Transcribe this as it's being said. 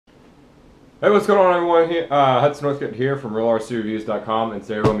Hey, what's going on, everyone? Here, Hudson Northcutt here from RrcReviews.com, and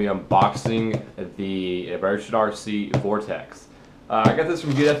today we're going to be unboxing the Immersion RC Vortex. I got this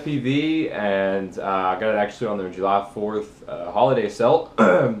from Good FPV, and I got it actually on their July 4th holiday sale.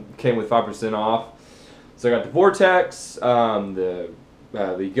 Came with 5% off. So I got the Vortex, the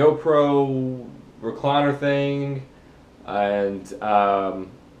GoPro recliner thing, and a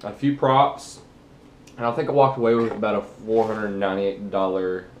few props. And I think I walked away with about a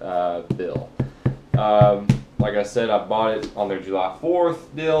 $498 bill. Like I said, I bought it on their July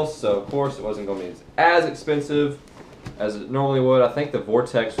 4th deal, so of course it wasn't going to be as expensive as it normally would. I think the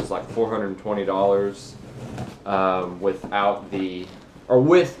Vortex was like $420 without the, or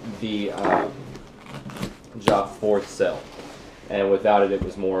with the July 4th sale. And without it, it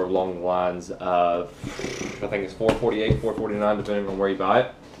was more along the lines of, I think it's $448, $449, depending on where you buy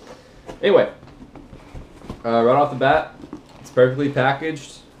it. Anyway. Right off the bat, it's perfectly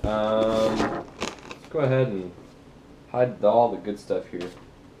packaged. Let's go ahead and hide all the good stuff here,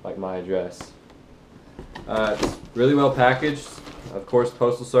 like my address. It's really well packaged. Of course,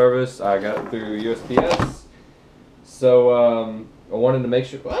 Postal Service. I got it through USPS. So I wanted to make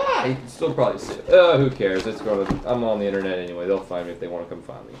sure. You can still probably see it. Who cares? It's going to. I'm on the internet anyway. They'll find me if they want to come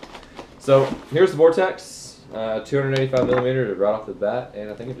find me. So here's the Vortex, 285mm right off the bat,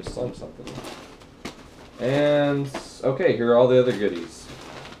 and I think it just slung something. And okay, here are all the other goodies.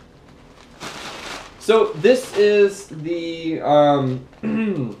 So this is the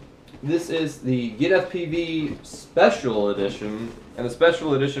this is the Get FPV Special Edition, and the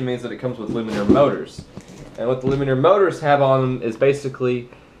Special Edition means that it comes with Luminar motors. And what the Luminar motors have on them is basically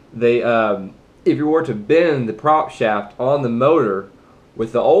they if you were to bend the prop shaft on the motor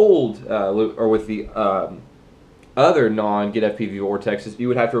with the old or with the other non-Get FPV Vortexes, you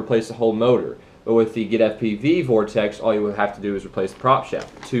would have to replace the whole motor. But with the Get FPV Vortex, all you would have to do is replace the prop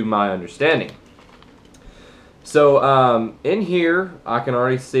shaft, to my understanding. So in here, I can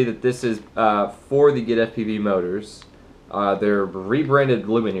already see that this is for the Get FPV motors. They're rebranded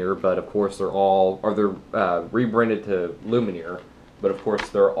Luminar, but of course they're all, or they're rebranded to Luminar, but of course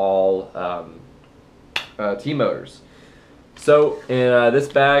they're all T-motors. So in this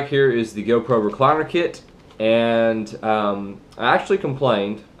bag here is the GoPro recliner kit. And I actually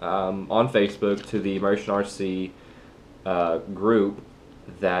complained on Facebook to the Immersion RC group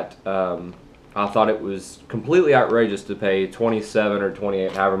that I thought it was completely outrageous to pay $27 or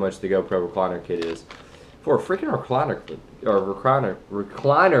 $28, however much the GoPro recliner kit is, for a freaking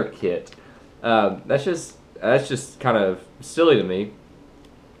recliner kit. That's just kind of silly to me.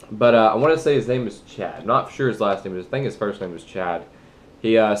 But I want to say his name is Chad. I'm not sure his last name, but I think his first name was Chad.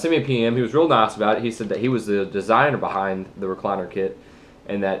 He sent me a PM. He was real nice about it. He said that he was the designer behind the recliner kit,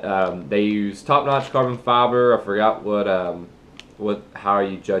 and that they use top-notch carbon fiber. I forgot how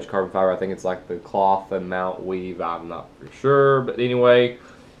you judge carbon fiber. I think it's like the cloth and mount weave. I'm not for sure, but anyway,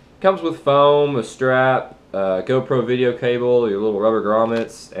 comes with foam, a strap, GoPro video cable, your little rubber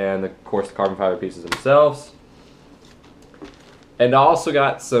grommets, and of course the carbon fiber pieces themselves. And I also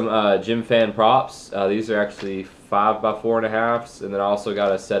got some gym fan props. These are actually 5x4.5s, and then I also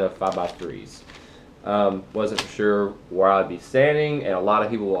got a set of 5x3s. Wasn't sure where I'd be standing, and a lot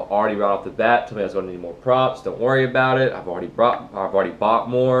of people were already right off the bat told me I was going to need more props. Don't worry about it. I've already bought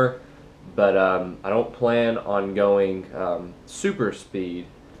more, but I don't plan on going super speed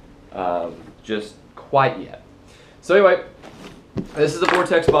just quite yet. So anyway, this is a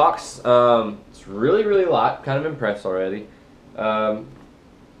Vortex box. It's really light. Kind of impressed already.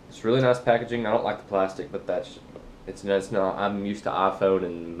 It's really nice packaging. I don't like the plastic, but it's not. I'm used to iPhone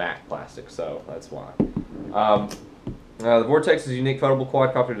and Mac plastic, so that's why. The Vortex is a unique foldable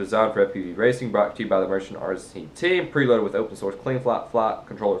quadcopter designed for FPV racing, brought to you by the Immersion RC team, preloaded with open source clean flight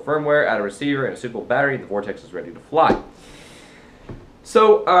controller firmware, add a receiver and a suitable battery, and the Vortex is ready to fly.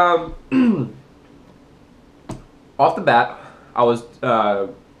 So off the bat, I was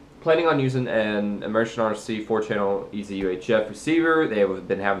planning on using an Immersion RC 4-channel easy UHF receiver. They have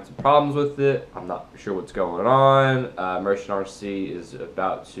been having some problems with it. I'm not sure what's going on. Immersion RC is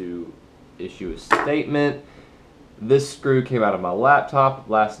about to issue a statement. This screw came out of my laptop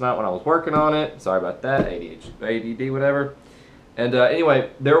last night when I was working on it. Sorry about that, ADD, whatever. And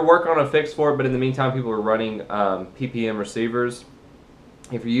anyway, they were working on a fix for it, but in the meantime, people are running PPM receivers.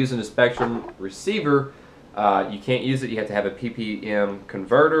 If you're using a Spectrum receiver, you can't use it. You have to have a PPM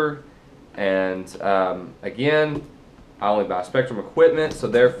converter, and again, I only buy Spectrum equipment, so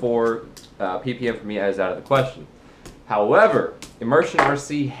therefore PPM for me is out of the question. However, Immersion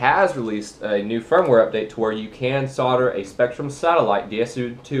RC has released a new firmware update to where you can solder a Spectrum satellite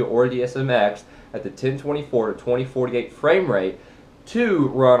DSM2 or DSMX at the 1024 to 2048 frame rate to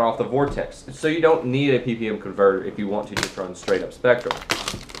run off the Vortex. So you don't need a PPM converter if you want to just run straight up Spectrum.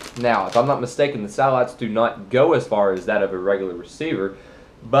 Now, if I'm not mistaken, the satellites do not go as far as that of a regular receiver,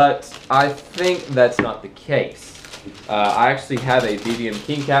 but I think that's not the case. I actually have a BBM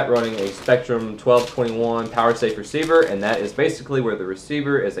King Cat running a Spectrum 1221 power safe receiver, and that is basically where the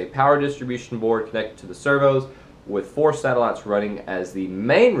receiver is a power distribution board connected to the servos with 4 satellites running as the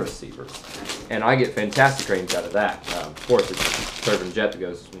main receiver, and I get fantastic range out of that. Of course, it's a turbine jet that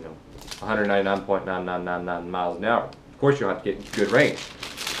goes, 199.9999 miles an hour. Of course, you'll have to get good range.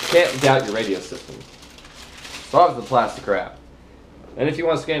 Can't doubt your radio system. So that was the plastic wrap. And if you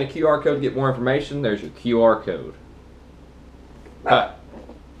want to scan a QR code to get more information, there's your QR code. Hi.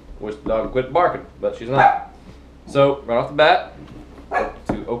 Wish the dog quit barking, but she's not. So, right off the bat,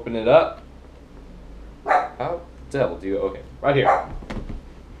 to open it up. How the devil do you? Okay, right here.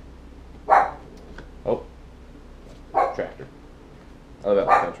 Oh, tractor. I love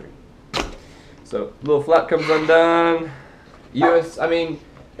that country. So, little flap comes undone. I mean,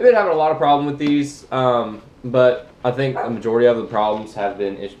 I've been having a lot of problem with these, but I think a majority of the problems have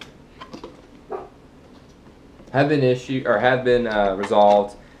been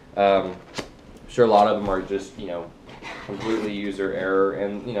resolved. I'm sure a lot of them are just, completely user error,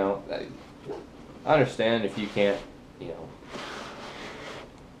 and I understand if you can't,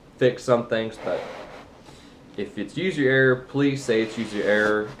 fix some things, but if it's user error, please say it's user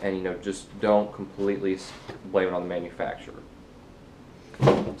error, and just don't completely blame it on the manufacturer.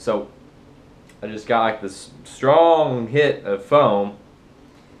 So I just got like this strong hit of foam.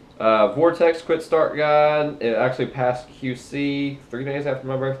 Vortex Quit Start Guide. It actually passed QC 3 days after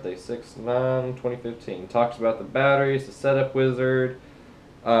my birthday, 6/9/2015. Talks about the batteries, the setup wizard.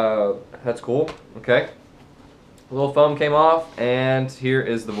 That's cool. Okay. A little foam came off, and here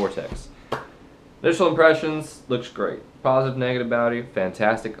is the Vortex. Initial impressions, looks great. Positive, negative battery,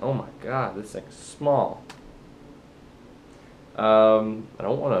 fantastic. Oh my god, this thing's small. I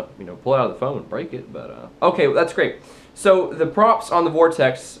don't want to, pull it out of the foam and break it, but okay, well, that's great. So the props on the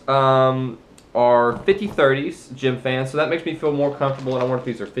Vortex are 50/30s, Gym fans, so that makes me feel more comfortable, and I wonder if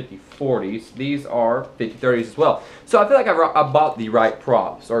these are 50/40s. These are 50/30s as well. So I feel like I bought the right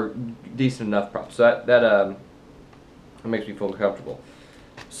props, or decent enough props. So that makes me feel comfortable.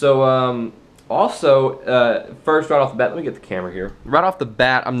 So also, first, right off the bat, let me get the camera here. Right off the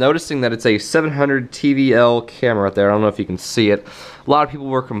bat, I'm noticing that it's a 700 TVL camera right there. I don't know if you can see it. A lot of people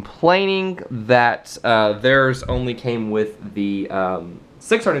were complaining that theirs only came with the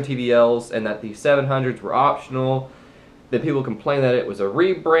 600 TVLs and that the 700s were optional. That people complained that it was a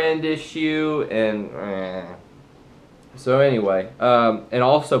rebrand issue, and so anyway, and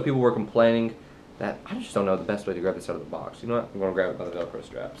also people were complaining that I just don't know the best way to grab this out of the box. You know what? I'm going to grab it by the Velcro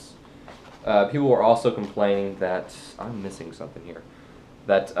straps. People were also complaining that, I'm missing something here,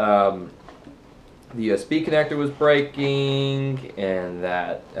 that the USB connector was breaking, and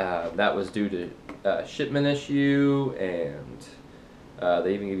that that was due to shipment issue, and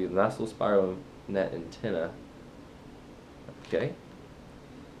they even give you a nice little spiral net antenna. Okay.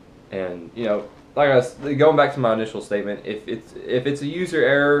 And, like I was going back to my initial statement, if it's a user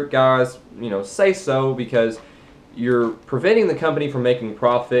error, guys, say so, because you're preventing the company from making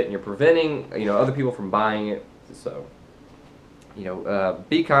profit, and you're preventing, other people from buying it. So,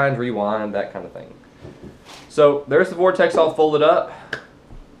 be kind, rewind, that kind of thing. So there's the Vortex all folded up.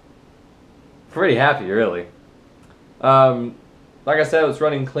 Pretty happy, really. Like I said, it's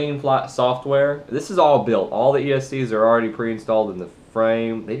running clean flat software. This is all built. All the ESCs are already pre-installed in the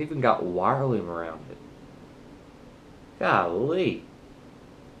frame. They've even got wire loom around it. Golly.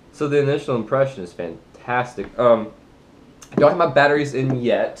 So the initial impression is fantastic. I don't have my batteries in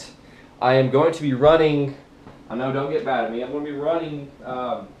yet. I am going to be running, I know, don't get mad at me, I'm going to be running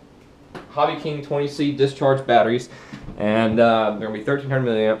Hobby King 20C discharge batteries, and they're going to be 1300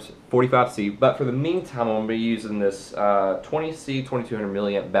 milliamps, 45C, but for the meantime I'm going to be using this 20C 2200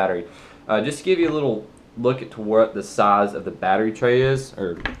 milliamp battery. Just to give you a little look at what the size of the battery tray is,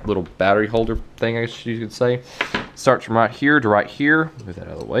 or little battery holder thing, I guess you could say. Starts from right here to right here. Move that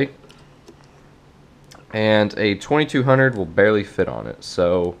out of the way. And a 2200 will barely fit on it.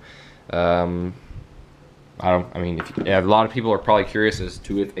 So, a lot of people are probably curious as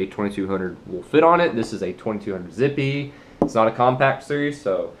to if a 2200 will fit on it. This is a 2200 Zippy. It's not a compact series,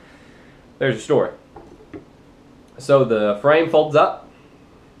 so there's your story. So the frame folds up,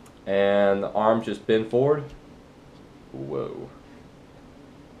 and the arms just bend forward. Whoa.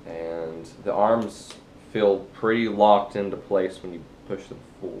 And the arms feel pretty locked into place when you push them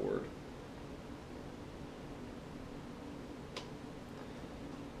forward.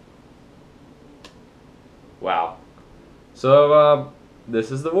 Wow. So this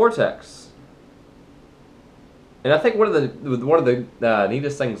is the Vortex, and I think one of the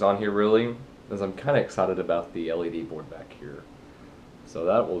neatest things on here really is I'm kind of excited about the LED board back here. So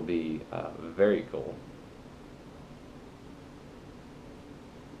that will be very cool.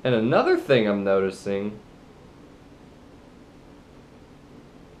 And another thing I'm noticing,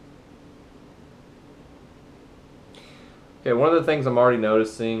 okay, one of the things I'm already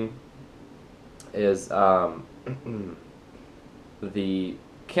noticing is the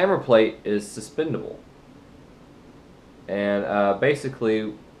camera plate is suspendable. And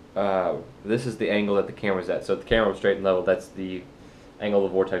basically, this is the angle that the camera's at. So if the camera was straight and level, that's the angle the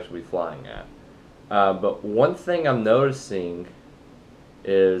Vortex will be flying at. But one thing I'm noticing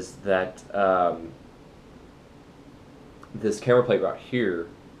is that this camera plate right here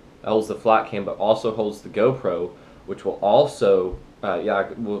holds the flat cam, but also holds the GoPro, which will also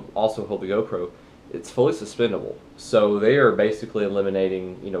will also hold the GoPro. It's fully suspendable, so they are basically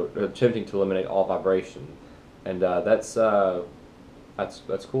eliminating, attempting to eliminate all vibration, and that's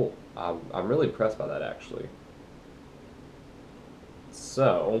cool. I'm really impressed by that, actually.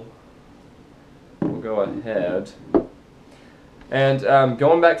 So we'll go ahead and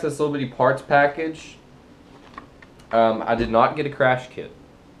going back to this little bitty parts package. I did not get a crash kit.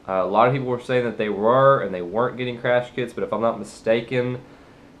 A lot of people were saying that they were and they weren't getting crash kits, but if I'm not mistaken,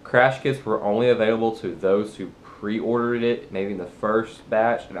 crash kits were only available to those who pre-ordered it, maybe in the first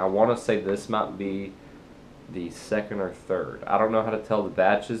batch, and I want to say this might be the second or third. I don't know how to tell the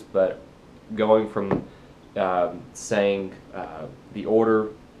batches, but going from saying the order,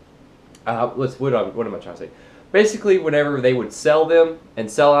 what am I trying to say? Basically, whenever they would sell them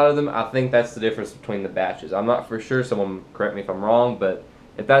and sell out of them, I think that's the difference between the batches. I'm not for sure, someone correct me if I'm wrong, but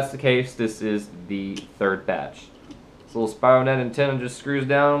if that's the case, this is the third batch. This little spiral net antenna just screws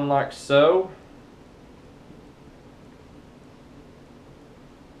down like so.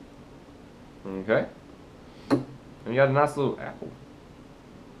 Okay. And you got a nice little apple.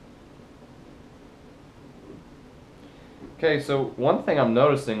 Okay, so one thing I'm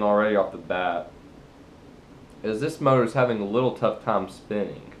noticing already off the bat is this motor is having a little tough time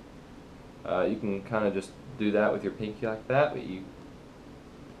spinning. You can kind of just do that with your pinky like that, but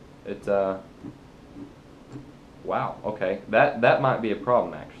wow, okay, that might be a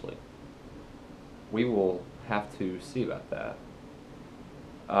problem actually. We will have to see about that.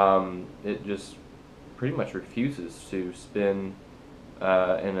 It just pretty much refuses to spin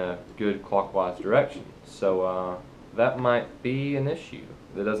in a good clockwise direction, so that might be an issue.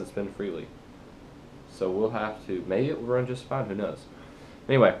 It doesn't spin freely. So we'll have to, maybe it will run just fine, who knows.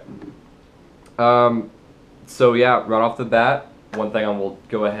 Anyway, so yeah, right off the bat, one thing I will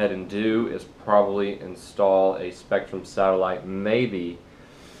go ahead and do is probably install a Spectrum satellite, maybe,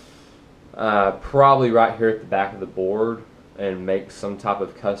 probably right here at the back of the board, and make some type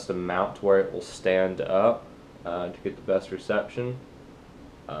of custom mount to where it will stand up to get the best reception.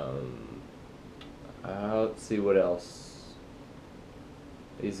 Let's see what else.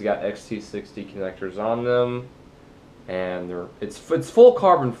 These got XT60 connectors on them, and it's full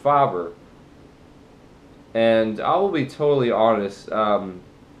carbon fiber. And I will be totally honest, I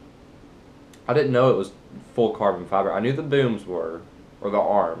didn't know it was full carbon fiber. I knew the booms were, or the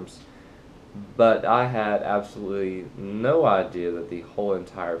arms, but I had absolutely no idea that the whole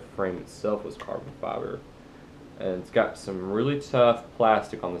entire frame itself was carbon fiber. And it's got some really tough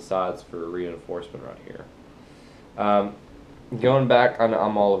plastic on the sides for reinforcement right here. Going back,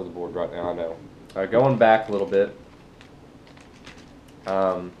 I'm all over the board right now, I know. Going back a little bit,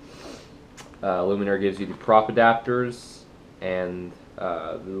 Luminaire gives you the prop adapters and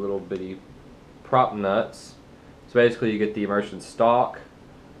the little bitty prop nuts. So basically you get the immersion stock,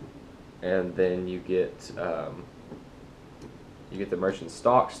 and then you get the immersion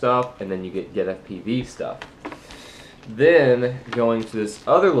stock stuff, and then you get FPV stuff. Then going to this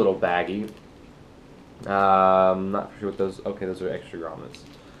other little baggie, I'm not sure what those, okay, those are extra grommets.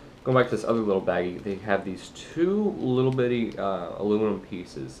 Going back to this other little baggie, they have these two little bitty aluminum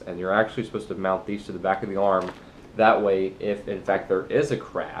pieces, and you're actually supposed to mount these to the back of the arm. That way, if in fact there is a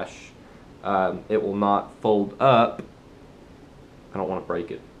crash, it will not fold up. I don't want to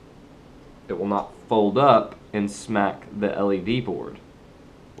break it. It will not fold up and smack the LED board,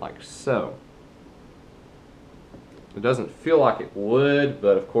 like so. It doesn't feel like it would,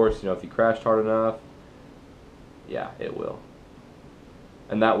 but of course, if you crashed hard enough, yeah, it will.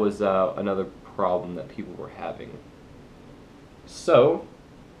 And that was another problem that people were having. So,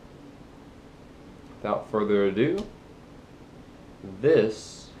 without further ado,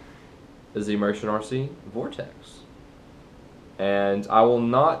 this is the Immersion RC Vortex. And I will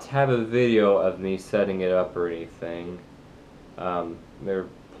not have a video of me setting it up or anything. There are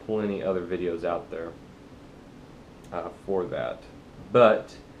plenty other videos out there for that,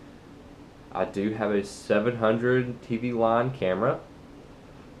 but I do have a 700 TV line camera.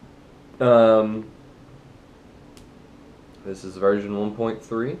 This is version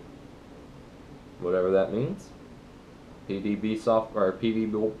 1.3, whatever that means. PDB software, or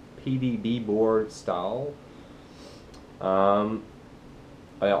PDB board style. All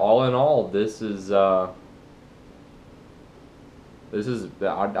in all, this is I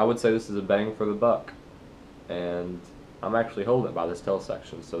would say this is a bang for the buck, and I'm actually holding it by this tail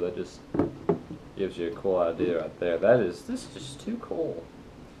section, so that just gives you a cool idea right there. This is just too cool.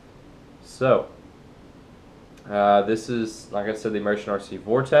 So this is, like I said, the Immersion RC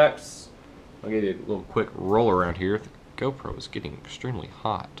Vortex. I'll give you a little quick roll around here. The GoPro is getting extremely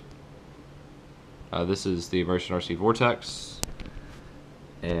hot. This is the Immersion RC Vortex,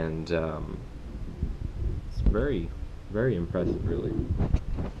 and it's very, very impressive, really.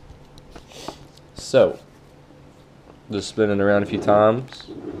 So, just spinning around a few times,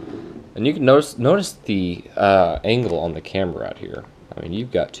 and you can notice the angle on the camera out here. I mean,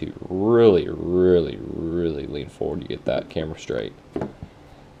 you've got to really, really, really lean forward to get that camera straight. So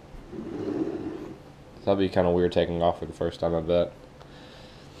that'll be kind of weird taking off for the first time, I bet.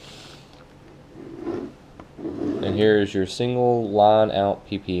 And here is your single line out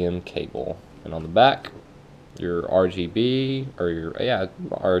PPM cable, and on the back, your RGB, or your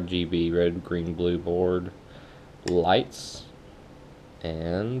RGB, red, green, blue board lights,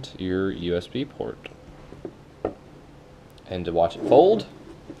 and your USB port. And to watch it fold,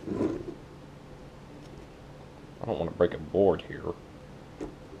 I don't want to break a board here.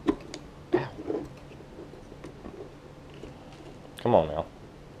 Ow. Come on now.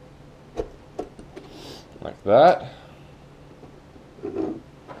 Like that.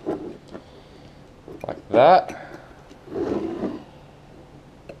 Like that.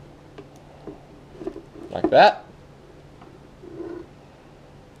 Like that.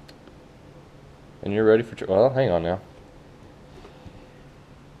 And you're ready for, well, hang on now.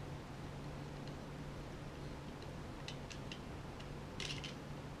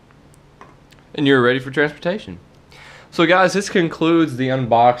 And you're ready for transportation. So guys, this concludes the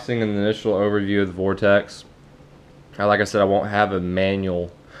unboxing and the initial overview of the Vortex. Like I said, I won't have a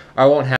manual. I won't have